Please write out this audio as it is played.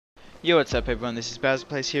Yo, what's up everyone, this is Bowser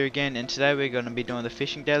Plays here again, and today we're going to be doing the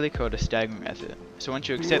fishing daily called a staggering method. So once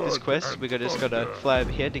you accept this quest, we just got to fly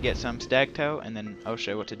over here to get some stagtail, and then I'll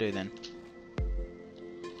show you what to do then.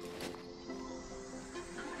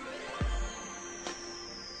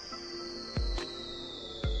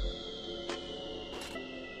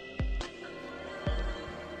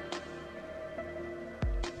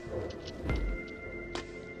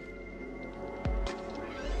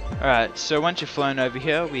 Alright, so once you've flown over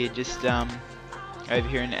here, we're just over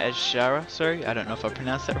here in Ashara, sorry, I don't know if I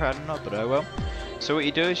pronounced that right or not, but oh well. So what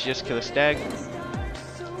you do is you just kill a stag.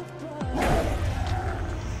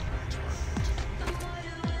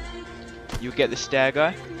 You'll get the stag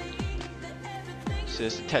eye. So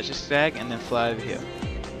just attach the stag and then fly over here.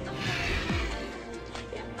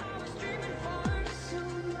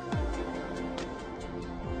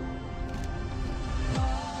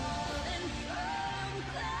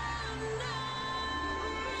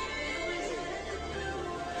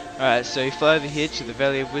 Alright, so you fly over here to the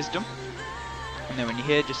Valley of Wisdom, and then when you're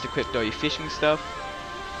here, just equip all your fishing stuff.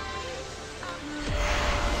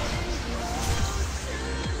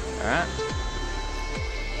 Alright.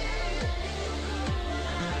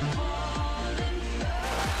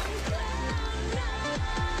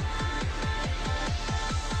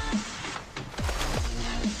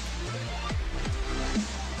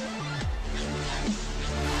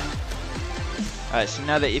 Alright, so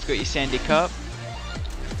now that you've got your sandy carp,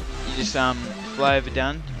 you just fly over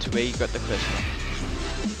down to where you got the quest from.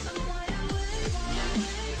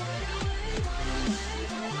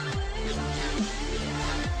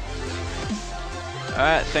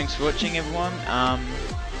 Alright, thanks for watching everyone.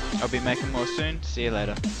 I'll be making more soon. See you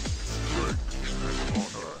later.